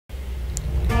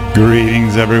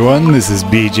Greetings everyone, this is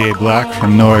BJ Black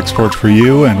from No Exports For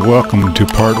You, and welcome to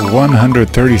part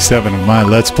 137 of my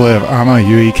Let's Play of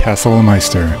Amayui Castle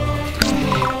Meister.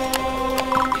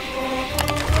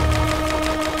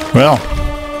 Well,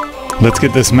 let's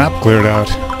get this map cleared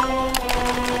out.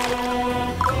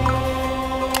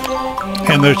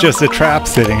 And there's just a trap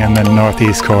sitting in the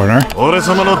northeast corner.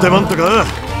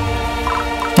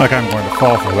 Like I'm going to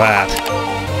fall for that.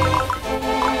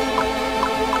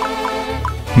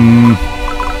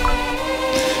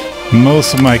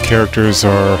 Most of my characters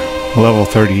are level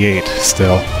 38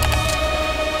 still.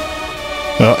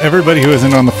 Well, everybody who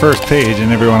isn't on the first page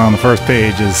and everyone on the first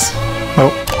page is...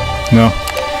 Oh, no.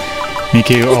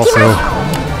 Miku also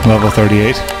level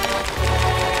 38.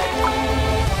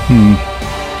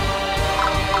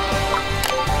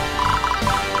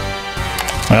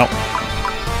 Well.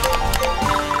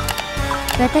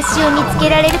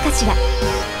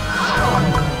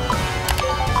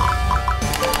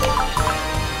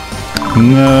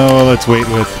 No, let's wait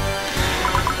with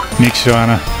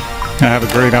Mikshana. I have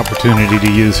a great opportunity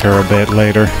to use her a bit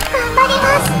later.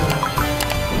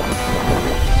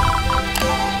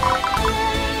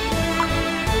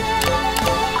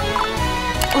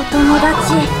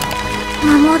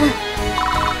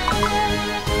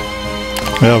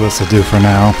 Well, this will do for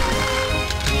now.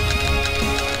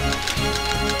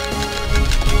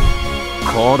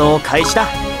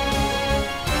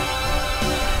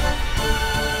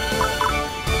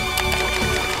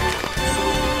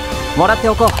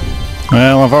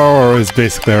 Well, Alvaro is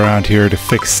basically around here to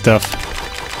fix stuff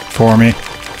for me.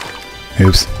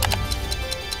 Oops.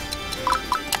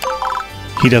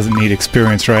 He doesn't need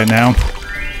experience right now.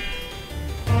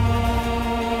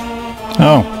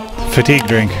 Oh, fatigue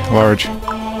drink, large.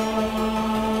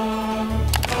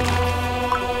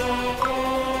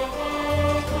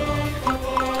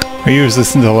 Are you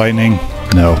resistant to lightning?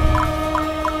 No.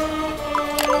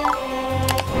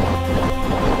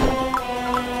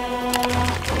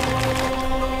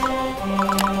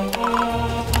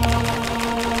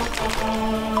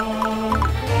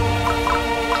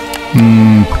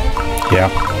 Yeah.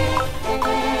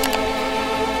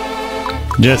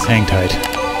 Just hang tight.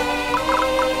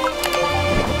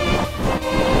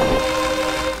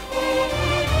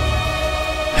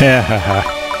 Ha ha ha.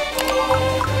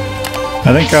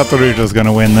 I think Kataruto's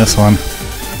gonna win this one.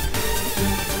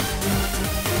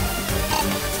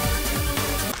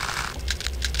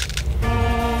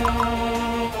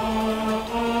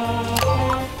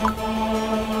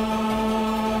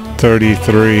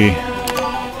 $33.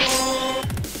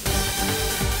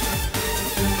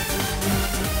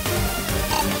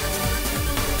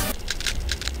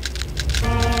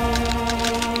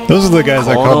 Those are the guys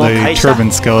I call the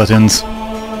turban skeletons.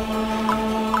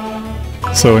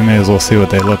 So we may as well see what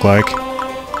they look like.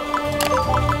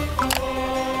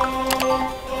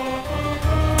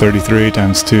 33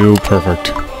 times 2,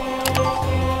 perfect.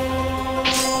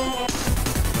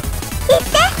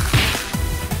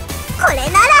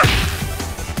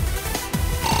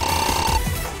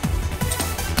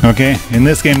 Okay, in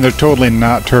this game they're totally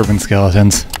not turban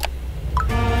skeletons.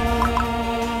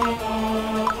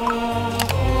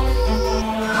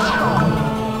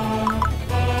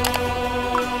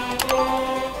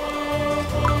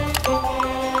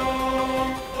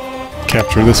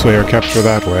 Capture this way or capture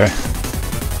that way.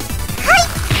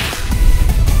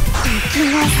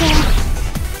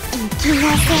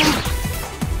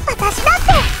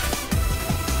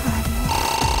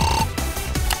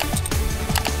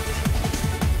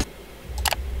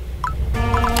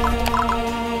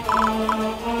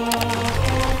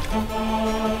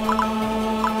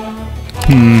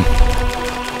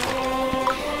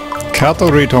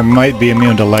 Katorito might be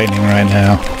immune to lightning right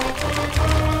now.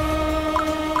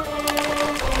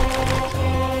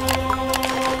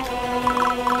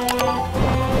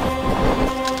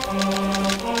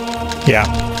 Yeah,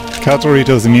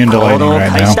 Katorito's immune to lightning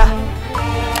right now.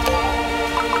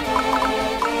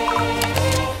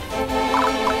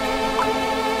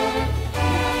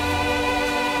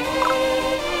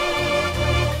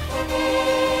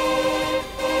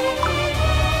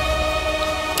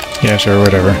 Yeah, sure,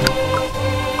 whatever.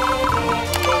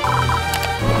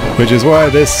 Which is why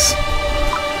this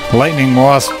lightning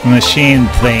wasp machine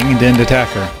thing didn't attack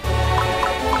her.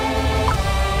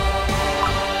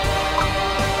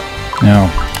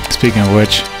 Now, speaking of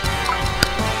which,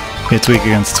 it's weak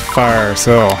against fire,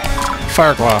 so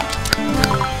Fire Claw.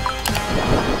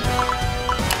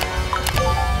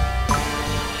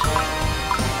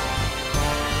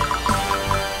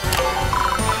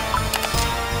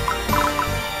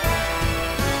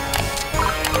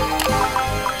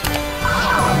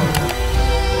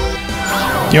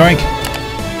 Yoink!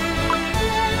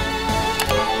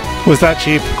 Was that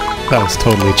cheap? That was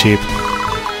totally cheap.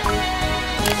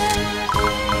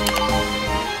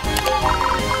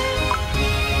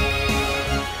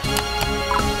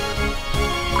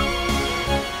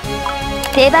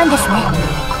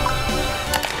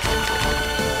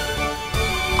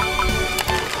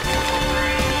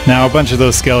 Now a bunch of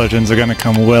those skeletons are going to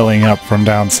come welling up from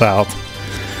down south.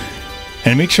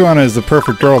 And Mikshuana is the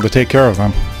perfect girl to take care of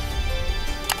them.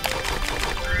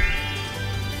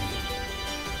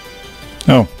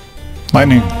 Oh.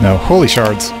 Lightning. No. Holy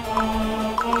shards.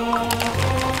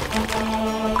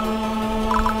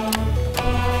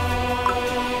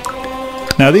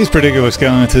 Now these particular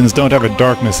skeletons don't have a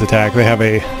darkness attack, they have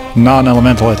a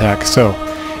non-elemental attack, so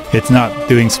it's not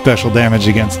doing special damage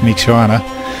against Mikshuana.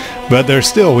 But they're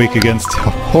still weak against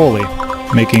Holy,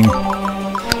 making...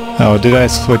 Oh, did I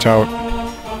switch out?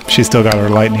 She still got her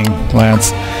lightning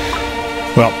lance.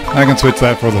 Well, I can switch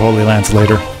that for the Holy Lance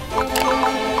later.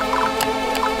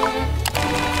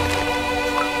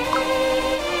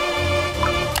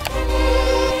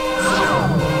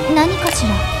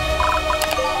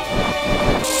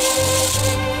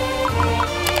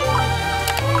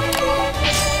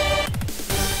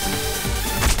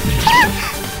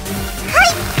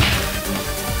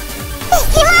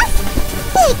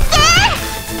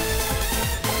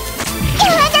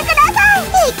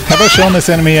 Have I shown this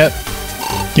enemy yet?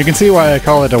 You can see why I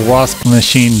call it a wasp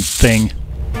machine thing,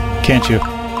 can't you?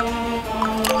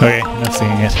 Okay, not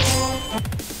seeing it.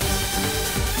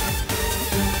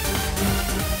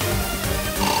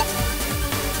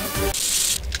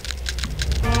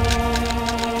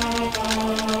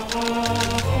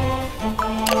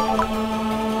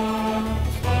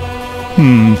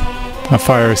 A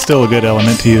fire is still a good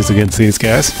element to use against these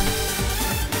guys.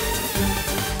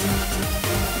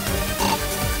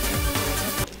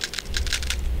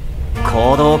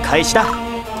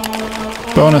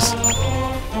 Bonus.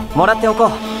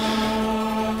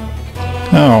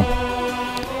 Oh.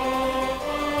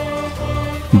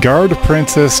 Guard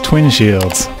Princess Twin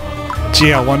Shields.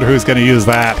 Gee, I wonder who's going to use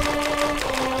that.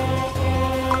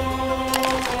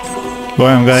 Boy,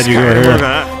 I'm glad you were here.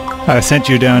 I sent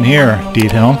you down here,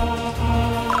 Deed Helm.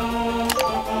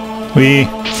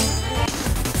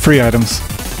 Free items.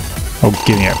 Oh,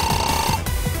 give me it.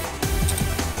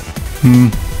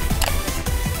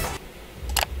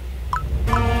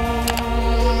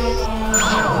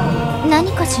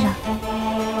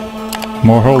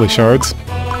 More holy shards.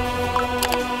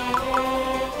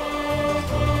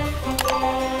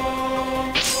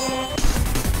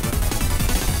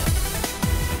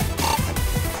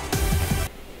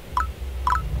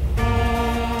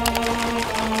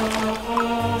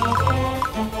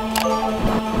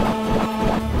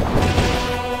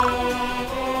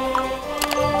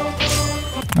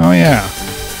 Oh yeah.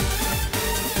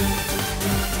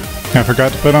 I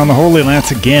forgot to put on the Holy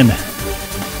Lance again.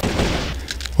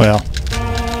 Well.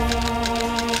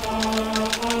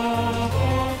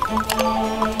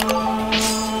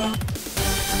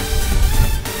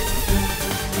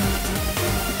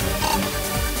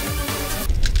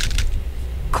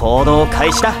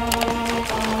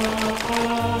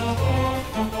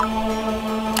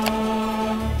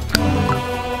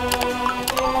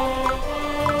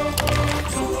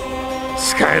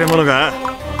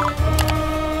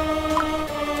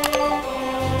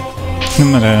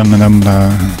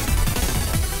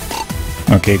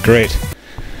 Okay, great.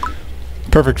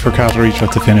 Perfect for Katarina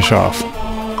to finish off.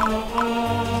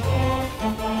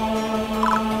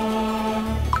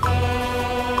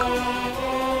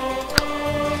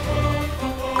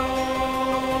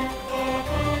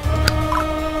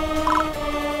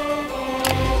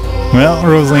 Well,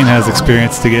 Rosaline has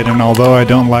experience to get in, although I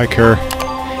don't like her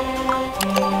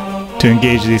to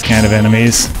engage these kind of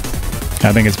enemies.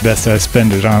 I think it's best I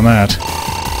spend it on that.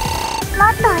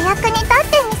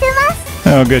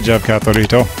 Oh, good job,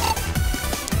 Katorito.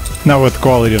 Not with the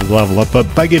quality of the level up,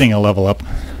 but by getting a level up.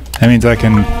 That means I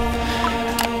can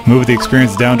move the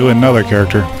experience down to another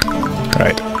character.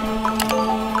 Right.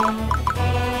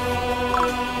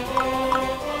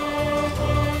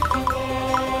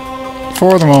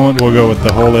 For the moment, we'll go with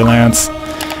the Holy Lance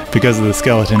because of the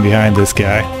skeleton behind this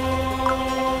guy.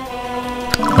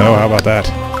 Oh, how about that?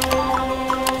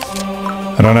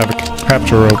 I don't have a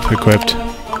capture rope equipped.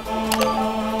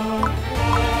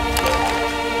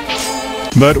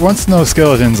 But once no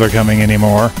skeletons are coming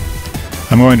anymore,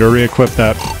 I'm going to re-equip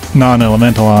that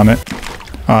non-elemental on to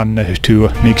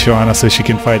Mikshuana so she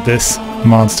can fight this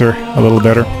monster a little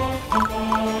better.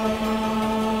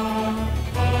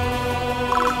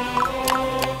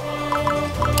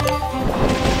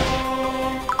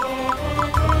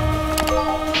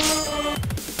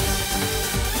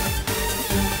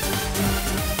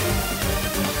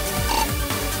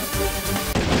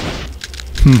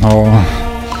 Oh.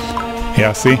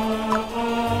 Yeah, see?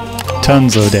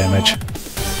 Tons of damage.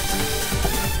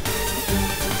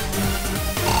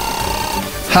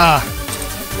 Ha!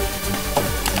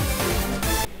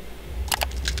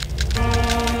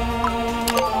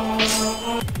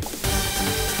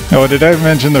 Oh, did I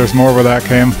mention there's more where that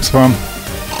came from?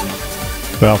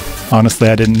 Well, honestly,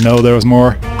 I didn't know there was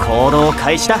more.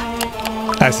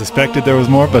 I suspected there was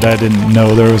more, but I didn't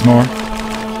know there was more.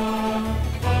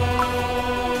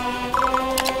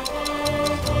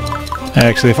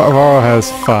 Actually, if Alvaro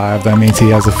has 5, that means he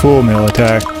has a full melee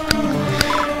attack.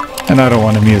 And I don't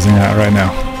want him using that right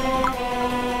now.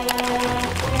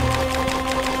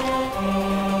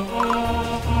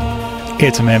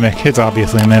 It's a mimic. It's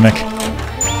obviously a mimic.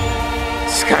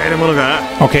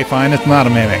 Okay, fine, it's not a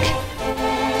mimic.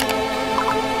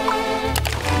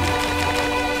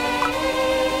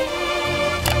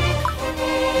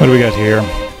 What do we got here?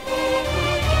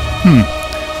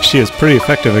 She is pretty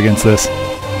effective against this.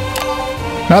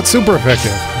 Not super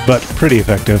effective, but pretty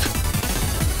effective.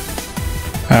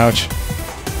 Ouch.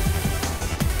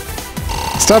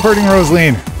 Stop hurting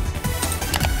Rosaline!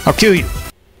 I'll kill you!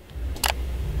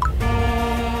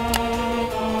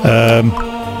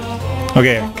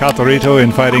 Okay, Katorito,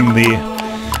 in fighting the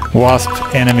wasp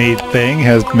enemy thing,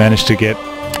 has managed to get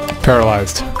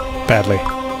paralyzed badly.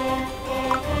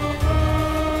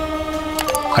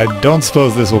 I don't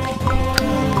suppose this will...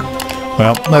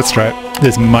 Well, let's try it.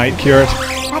 This might cure it.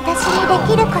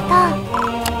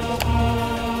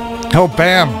 Oh,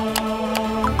 bam!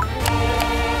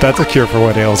 That's a cure for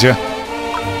what ails you.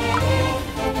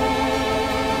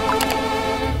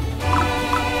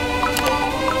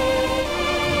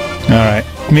 Alright,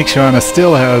 Mikshana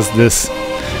still has this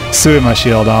Suima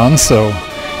shield on, so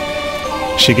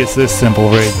she gets this simple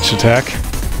range attack.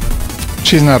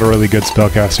 She's not a really good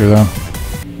spellcaster, though.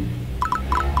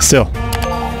 Still,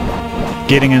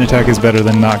 getting an attack is better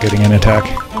than not getting an attack.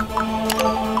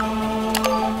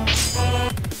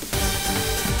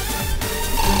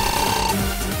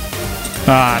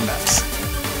 Ah, nuts.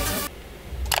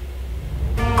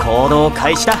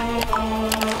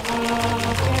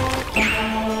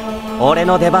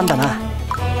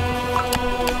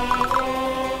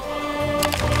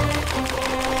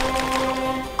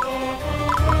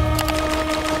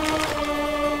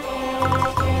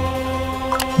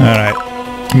 Alright,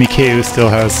 Mikeu still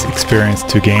has experience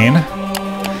to gain.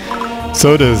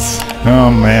 So does... Oh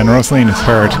man, Rosaline is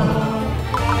hurt.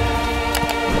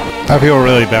 I feel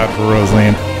really bad for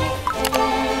Rosaline.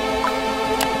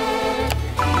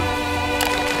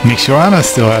 Mikshana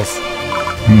still has...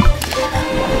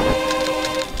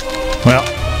 Well,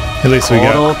 at least we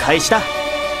got...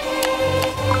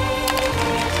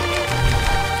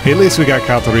 At least we got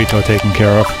Katorito taken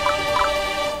care of.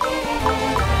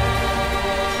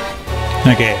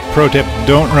 Okay, pro tip,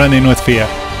 don't run in with Fia.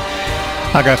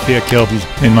 I got Fia killed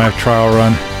in my trial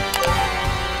run.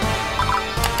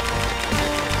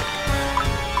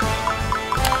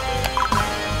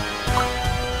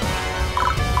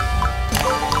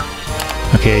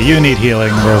 Okay, you need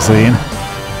healing, Rosaline.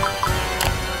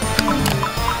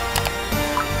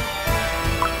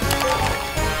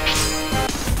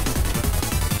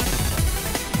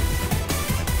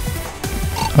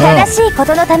 Oh.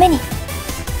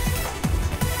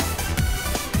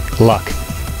 Luck.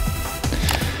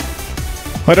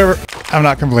 Whatever, I'm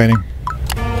not complaining.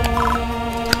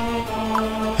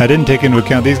 I didn't take into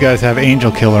account these guys have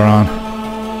Angel Killer on.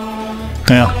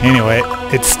 Well, anyway,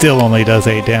 it still only does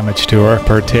 8 damage to her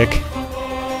per tick.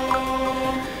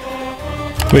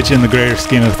 Which in the greater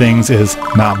scheme of things is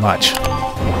not much.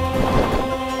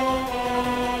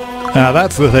 Now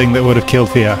that's the thing that would have killed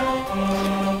Fia.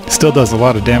 Still does a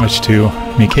lot of damage to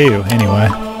Mikeu anyway.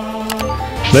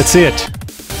 Let's see it!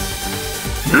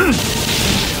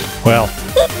 Well.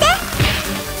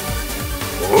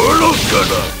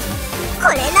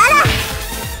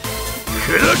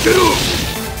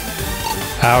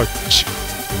 Ouch.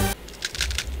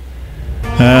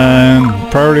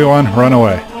 Priority 1, run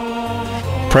away.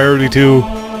 Priority 2,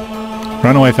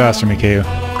 run away faster, Mikeu.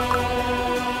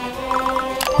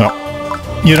 Well,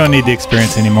 you don't need the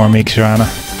experience anymore, Mikshana.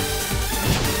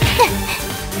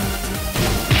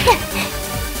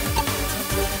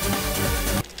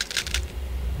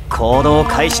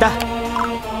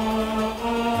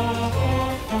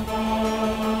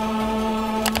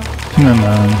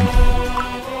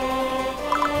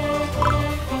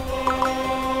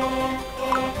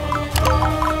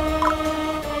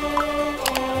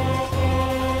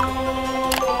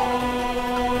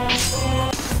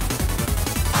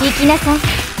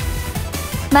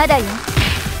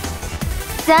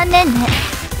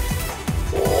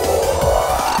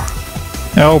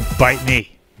 Oh, bite me.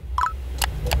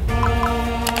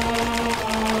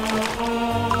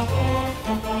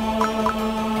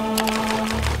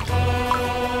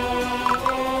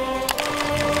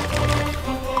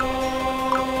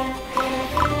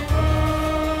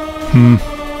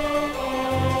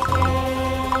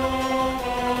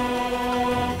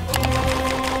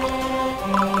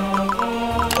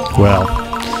 Well,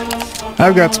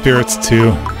 I've got spirits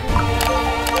to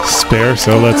spare,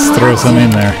 so let's throw some in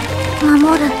there.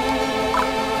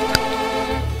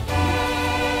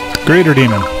 Greater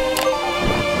demon.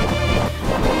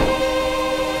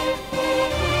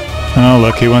 Oh,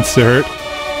 look, he wants to hurt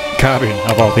Kabin,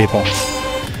 of all people.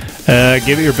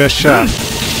 Give it your best shot.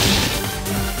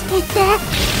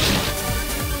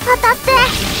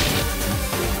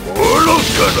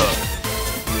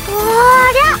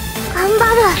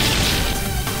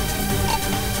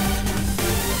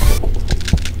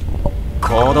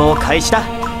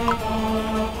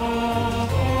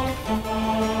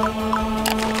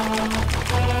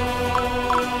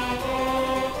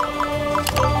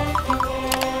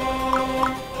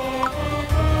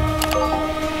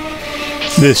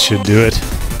 This should do it.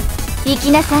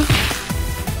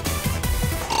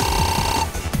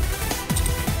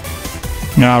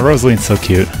 Nah, Rosaline's so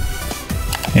cute.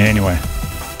 Anyway.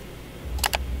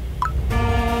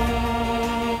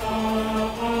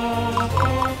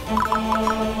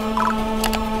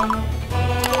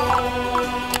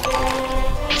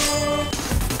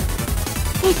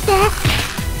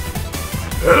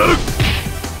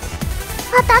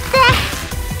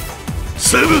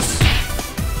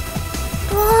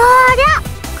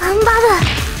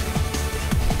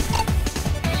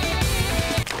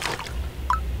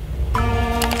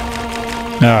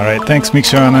 Alright, thanks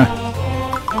Mikshana.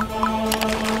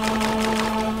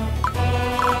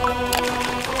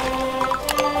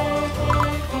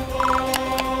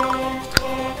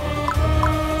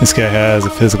 This guy has a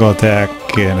physical attack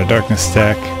and a darkness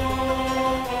attack.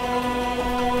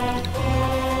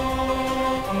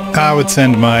 I would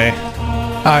send my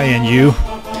I and you,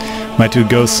 my two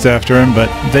ghosts after him, but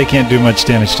they can't do much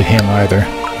damage to him either.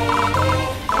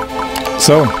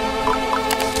 So,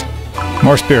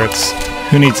 more spirits.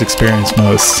 Who needs experience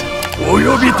most?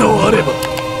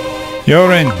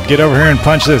 Yorin, get over here and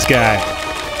punch this guy.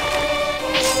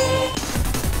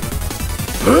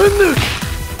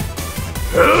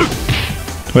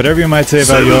 Whatever you might say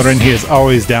about Yorin, he is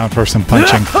always down for some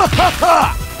punching.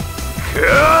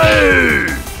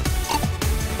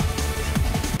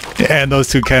 And those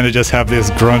two kind of just have this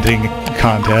grunting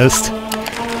contest.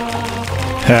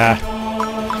 Ha.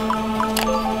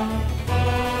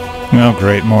 Oh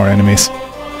great, more enemies.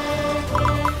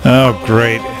 Oh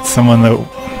great, it's someone that...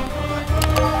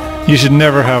 You should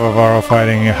never have a Varro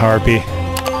fighting a harpy.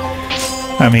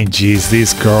 I mean, geez,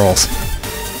 these girls.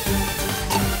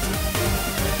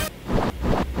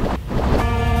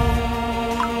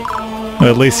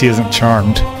 Well, at least he isn't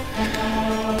charmed.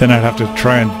 Then I'd have to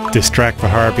try and distract the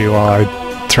harpy while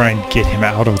I try and get him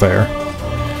out of there.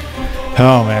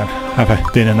 Oh man,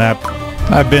 I've been in that...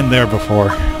 I've been there before.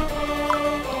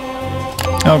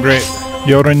 Oh great,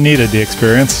 Yorin needed the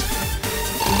experience.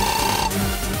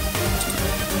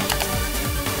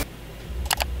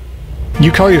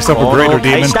 You call yourself a greater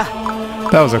demon?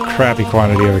 That was a crappy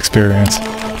quantity of experience.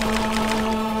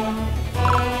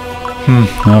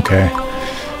 Okay.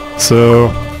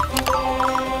 So...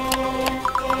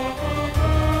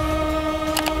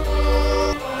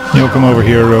 You'll come over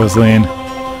here, Rosaline.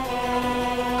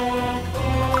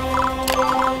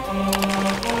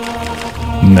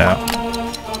 No.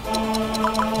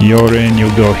 Yorin,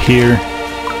 you'll go here.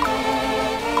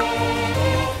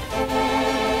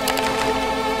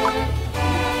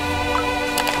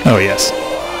 Oh, yes.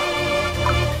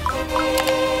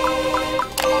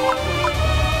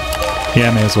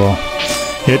 Yeah, may as well.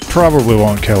 It probably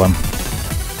won't kill him.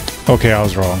 Okay, I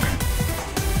was wrong.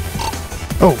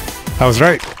 Oh, I was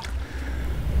right.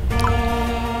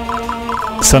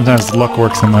 Sometimes luck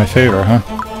works in my favor, huh?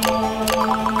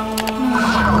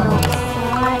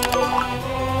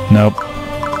 Nope.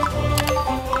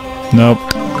 Nope.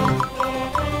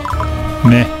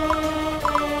 Meh.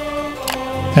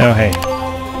 Oh, hey.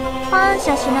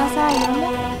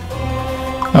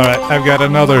 Alright, I've got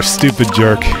another stupid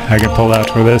jerk I can pull out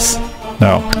for this.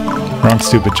 No. Wrong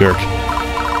stupid jerk.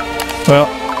 Well,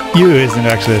 you isn't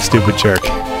actually a stupid jerk.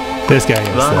 This guy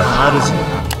is,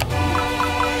 though.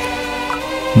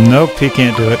 Nope, he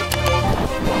can't do it.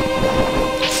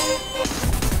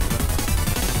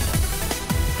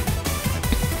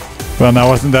 Well, now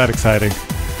wasn't that exciting?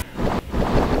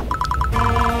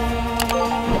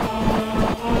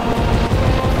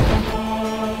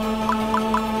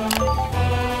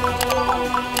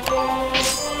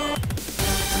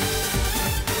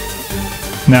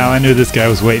 Now I knew this guy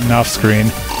was waiting off screen.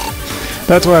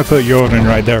 That's why I put Yorin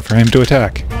right there for him to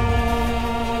attack.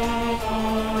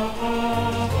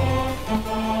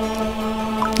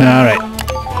 Alright.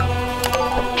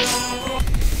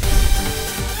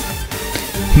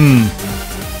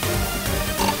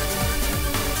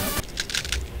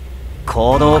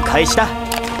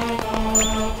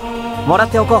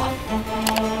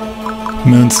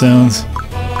 Moonstones.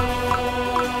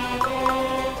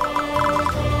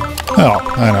 Oh,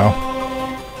 I know.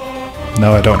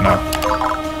 No, I don't know.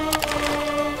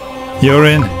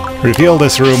 Yorin, reveal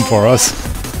this room for us.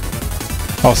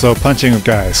 Also, punching of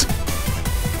guys.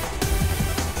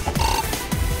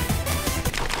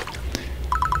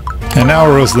 And now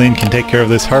Rosaline can take care of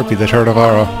this harpy that hurt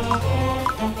Avaro.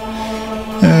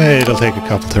 It'll take a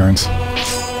couple turns.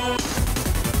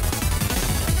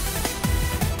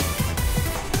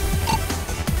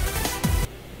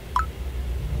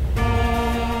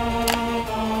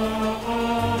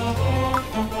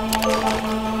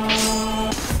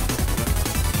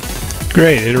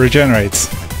 Great, it regenerates.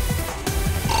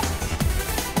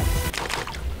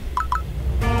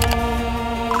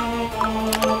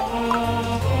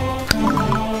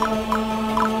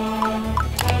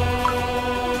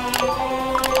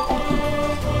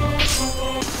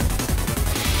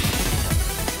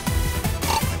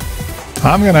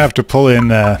 I'm gonna have to pull in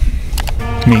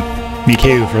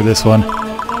Mikeu for this one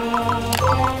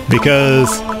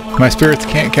because my spirits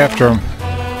can't capture him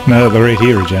now at the rate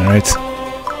he regenerates.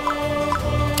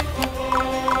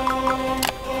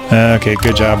 Okay,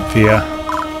 good job, Fia.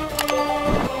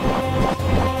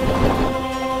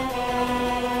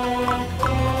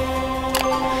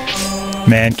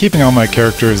 Man, keeping all my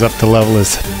characters up to level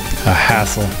is a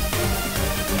hassle.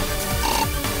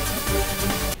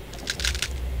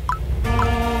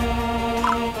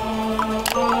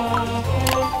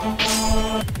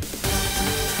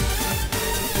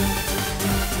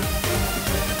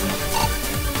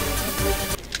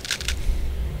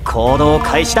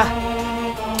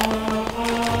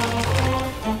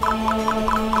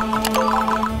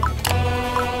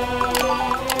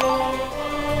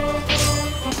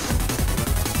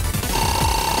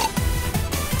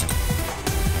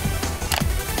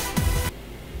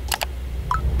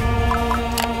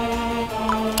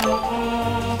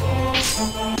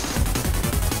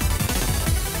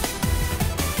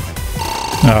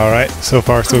 Alright, so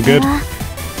far so good.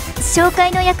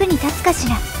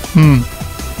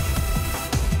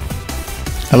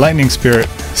 A lightning spirit,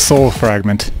 soul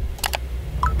fragment.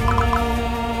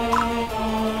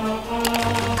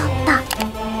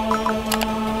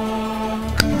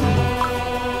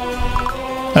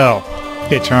 Oh,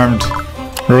 it charmed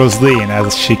Rosaline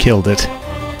as she killed it.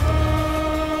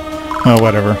 Oh,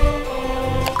 whatever.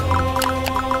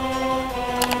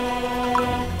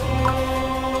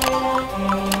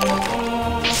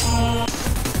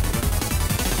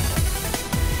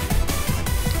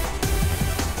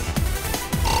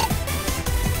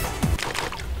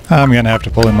 I'm gonna have to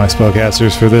pull in my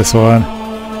spellcasters for this one.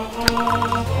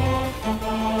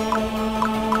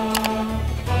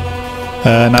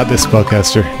 Not this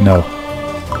spellcaster, no.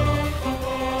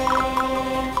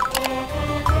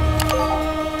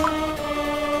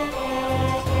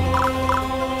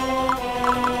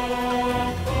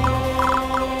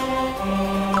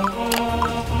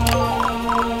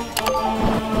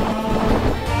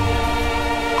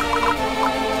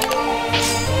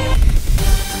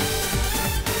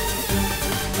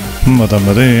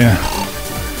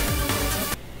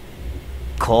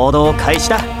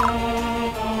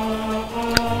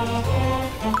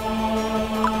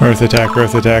 Earth attack,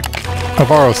 earth attack.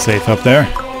 Avaro's safe up there.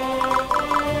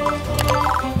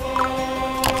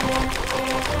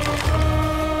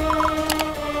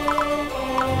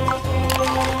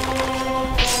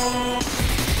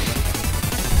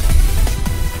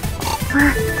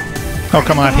 Oh,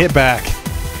 come on, hit back.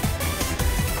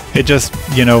 It just,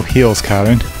 you know, heals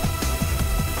Karin.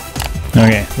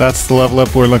 Okay, that's the level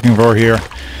up we're looking for here.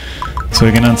 So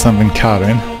we can unsummon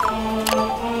Karin.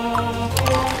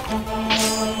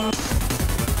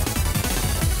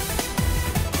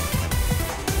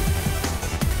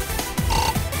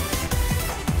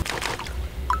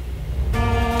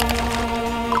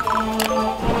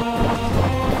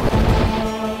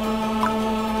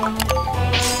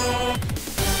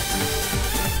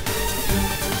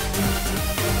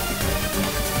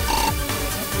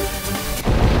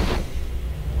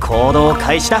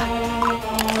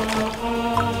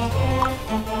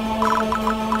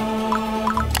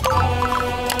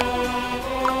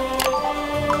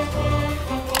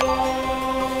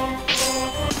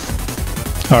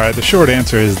 Alright, the short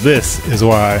answer is this is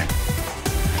why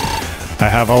I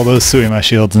have all those Suima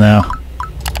shields now.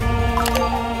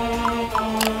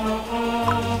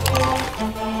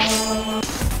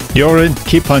 Yorin,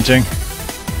 keep punching.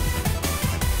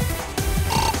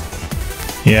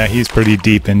 Yeah, he's pretty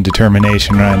deep in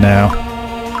determination right now.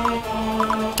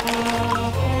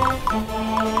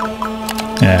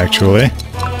 Actually,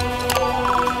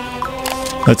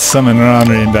 let's summon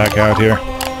Ranrin back out here.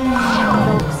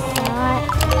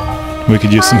 We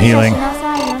could use some healing.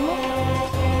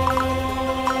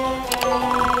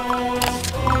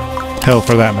 Hell,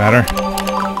 for that matter.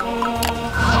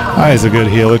 Ai's a good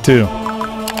healer too.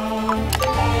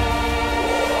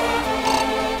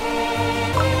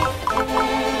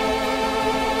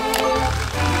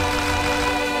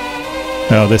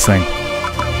 Oh, this thing.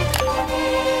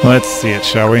 Let's see it,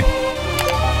 shall we?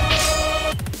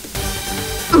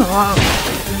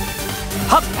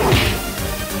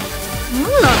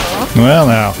 Well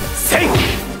now.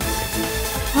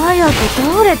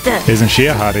 Isn't she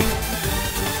a hottie?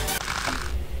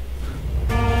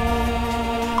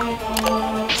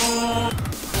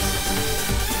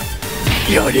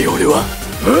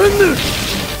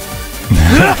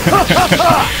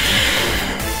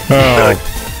 Oh,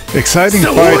 exciting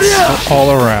fights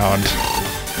all around.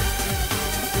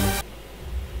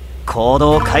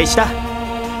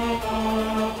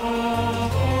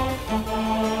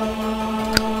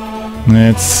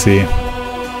 Let's see.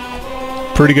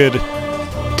 Pretty good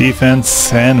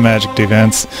defense and magic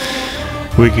defense.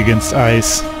 Weak against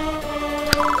ice.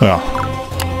 Well,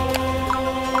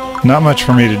 not much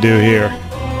for me to do here.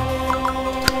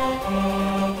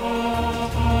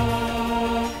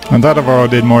 I thought Avaro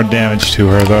did more damage to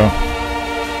her though.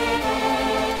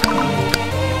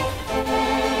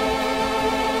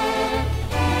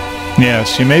 Yeah,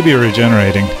 she may be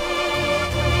regenerating.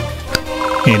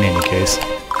 In any case.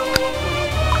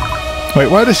 Wait,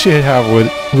 why does she have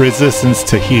resistance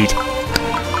to heat?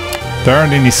 There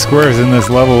aren't any squares in this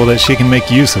level that she can make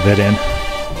use of it in.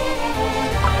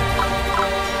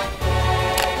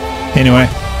 Anyway,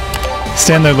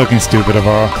 stand there looking stupid,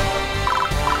 Avaro.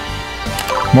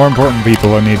 More important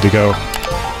people need to go.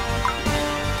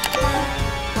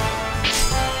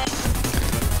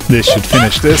 This should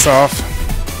finish this off.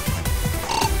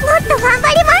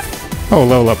 Oh,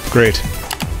 level up, great.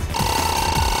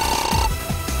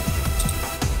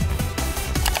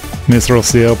 Mithril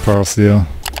Seal, Pearl Seal.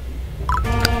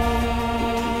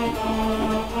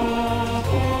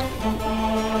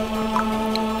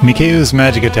 Mikeu's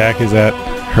magic attack is at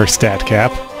her stat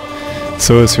cap.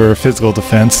 So is her physical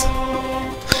defense.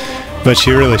 But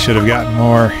she really should have gotten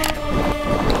more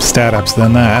stat ups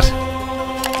than that.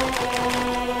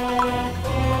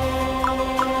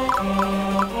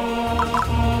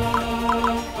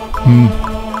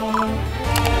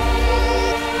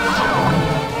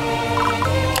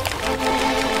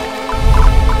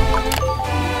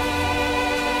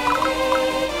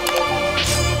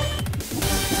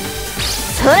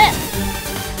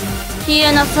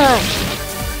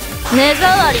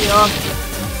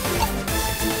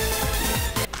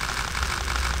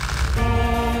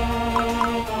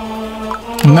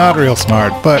 Not real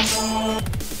smart, but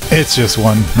it's just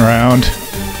one round.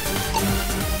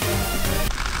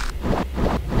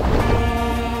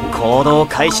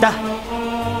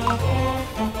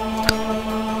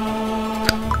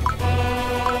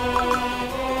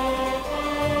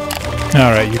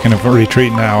 Alright, you can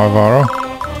retreat now, Avaro.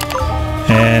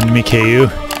 And Mikeu,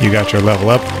 you got your level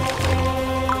up.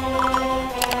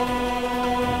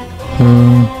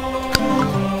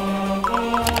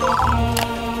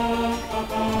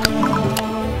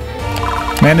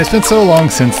 Man, it's been so long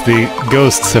since the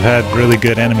ghosts have had really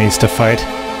good enemies to fight.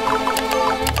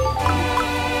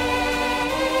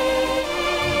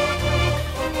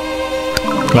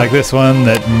 Like this one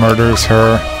that murders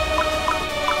her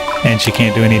and she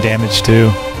can't do any damage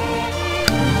to.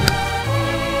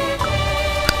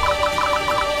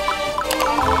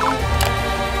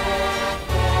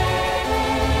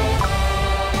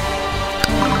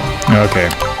 Okay.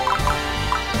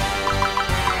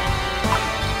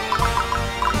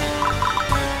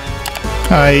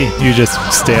 Hi, you just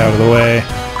stay out of the way.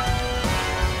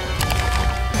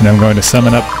 And I'm going to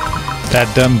summon up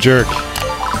that dumb jerk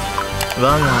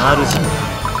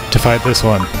to fight this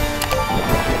one.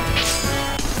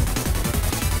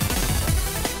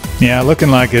 Yeah,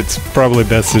 looking like it's probably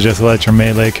best to just let your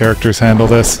melee characters handle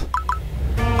this.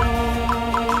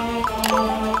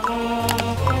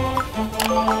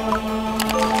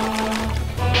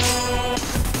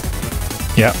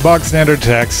 Yeah, bog standard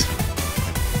attacks.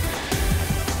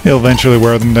 He'll eventually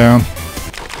wear them down.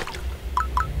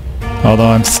 Although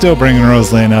I'm still bringing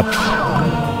Rosaline up.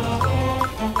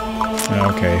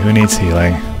 Okay, who needs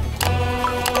healing?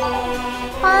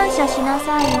 感謝しな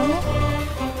さいよね。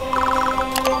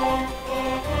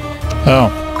 Oh.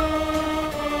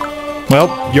 Well,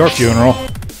 your funeral.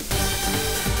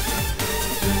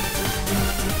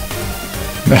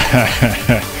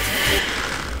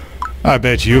 I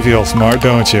bet you feel smart,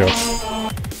 don't you?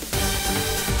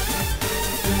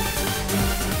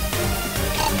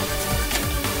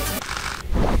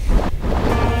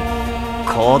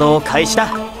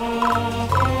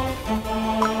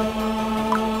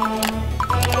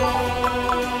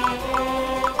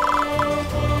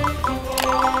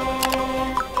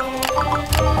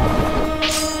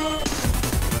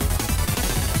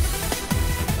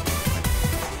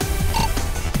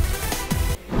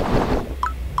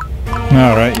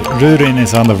 Alright, Rurin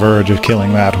is on the verge of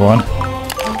killing that one.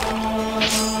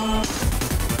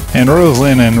 And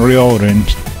Rosaline and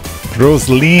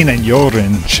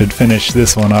Yorin should finish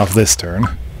this one off this turn.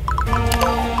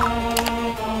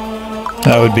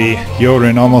 That would be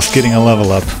Yorin almost getting a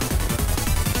level up.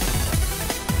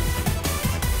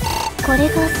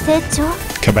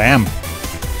 Kabam!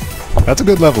 That's a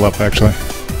good level up, actually.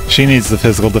 She needs the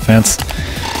physical defense.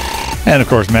 And of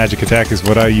course, magic attack is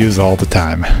what I use all the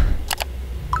time.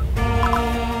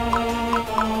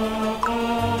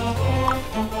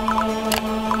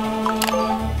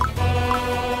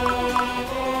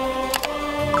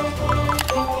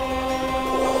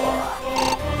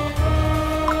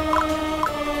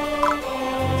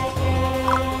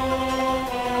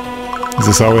 Is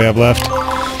this all we have left?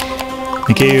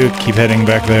 Okay, you keep heading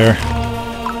back there.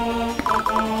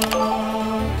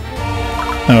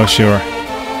 Oh, sure.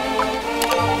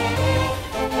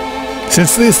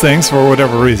 Since these things, for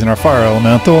whatever reason, are fire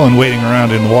elemental and waiting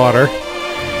around in water,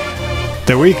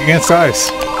 they're weak against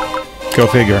ice. Go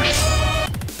figure.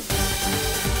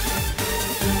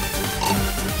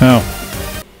 Oh.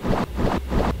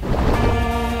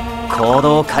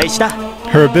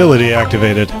 Her ability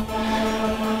activated.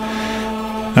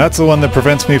 That's the one that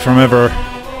prevents me from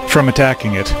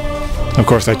attacking it. Of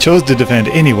course, I chose to defend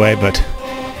anyway, but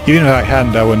even if I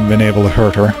hadn't, I wouldn't have been able to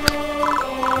hurt her.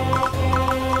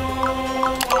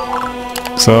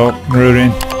 So,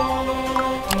 Rurin,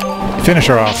 finish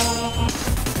her off.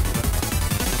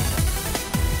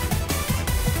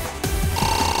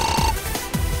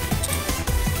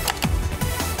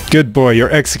 Good boy, your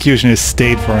execution is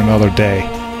stayed for another day.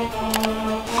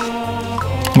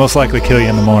 Most likely kill you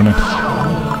in the morning.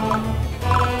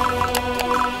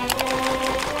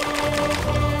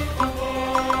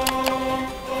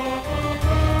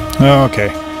 Okay.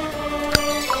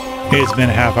 It's been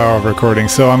a half hour of recording,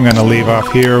 so I'm going to leave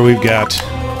off here. We've got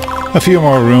a few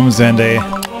more rooms and a...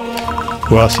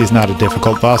 Well, she's not a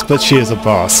difficult boss, but she is a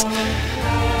boss.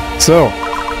 So...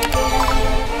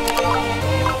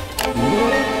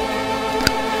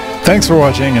 Thanks for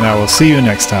watching, and I will see you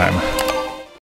next time.